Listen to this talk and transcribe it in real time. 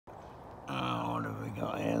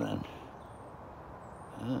got here then?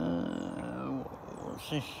 What's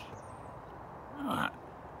this?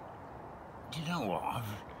 Do you know what? I've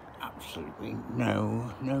absolutely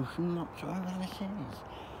no notion whatsoever this is.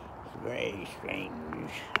 It's very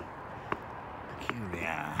strange,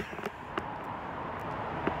 peculiar.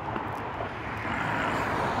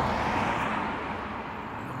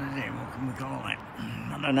 What is it? What can we call it?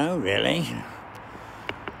 I don't know, really.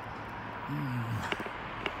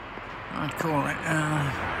 I'd call it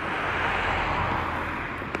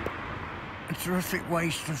a terrific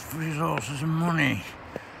waste of resources and money,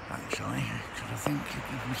 actually, because I think it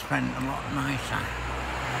could be spent a lot nicer.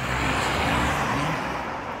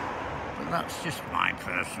 But that's just my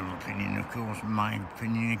personal opinion, of course. My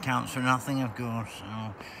opinion accounts for nothing, of course.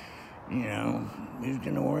 So, you know, who's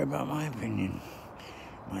going to worry about my opinion?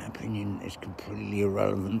 My opinion is completely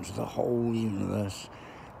irrelevant to the whole universe.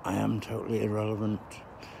 I am totally irrelevant,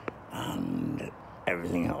 and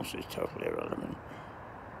everything else is totally irrelevant.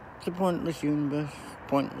 It's a pointless universe,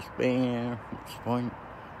 pointless being here. What's the point?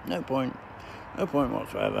 No point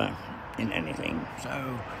whatsoever in anything. So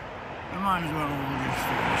we might as well all just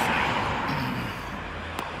feel the same.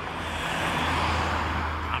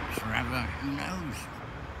 Perhaps forever. Who knows?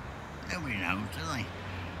 Nobody knows, do they?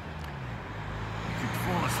 You could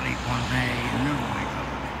fall asleep one day and never wake up.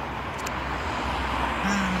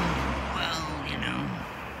 Well, you know,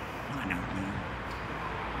 I don't know.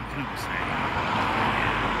 I can't say.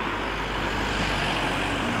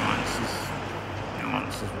 No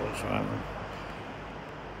answers whatsoever.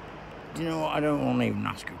 Do you know what? I don't want to even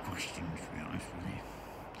ask a question, to be honest with you.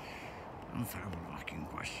 I'm fed up with asking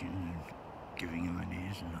questions and giving them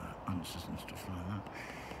ideas and answers and stuff like that.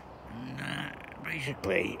 And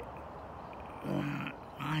basically,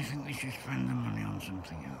 I think we should spend the money on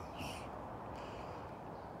something else.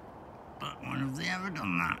 But when have they ever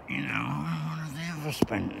done that, you know? When have they ever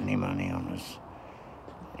spent any money on us?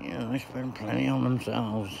 You know, they spend plenty on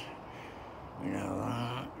themselves. You know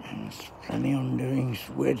that. There's plenty on doing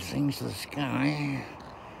weird things to the sky.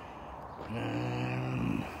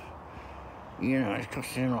 You know, it's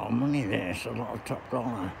costing a lot of money there. It's a lot of top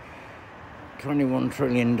dollar. $21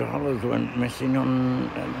 trillion went missing on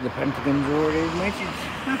the Pentagon's already admitted.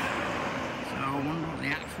 So I wonder what the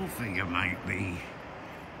actual figure might be.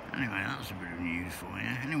 Anyway, that's a bit of news for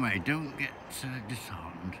you. Anyway, don't get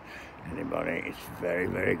disheartened, anybody. It's very,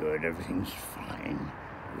 very good. Everything's fine.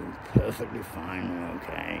 Everything's perfectly fine and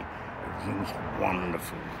okay. Everything's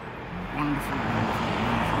wonderful. Wonderful, wonderful,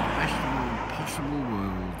 wonderful. Best of all possible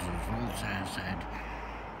worlds, as Voltaire said.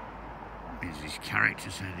 As his character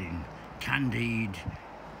said in Candide,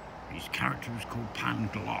 his character was called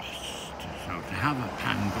Pangloss. So to have a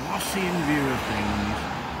Panglossian view of things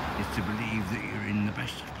is to believe that you're in the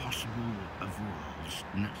best possible of worlds,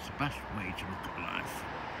 and that's the best way to look at life.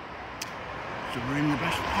 So we're in the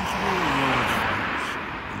best possible of worlds, folks,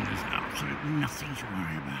 and there's absolutely nothing to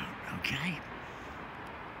worry about, okay?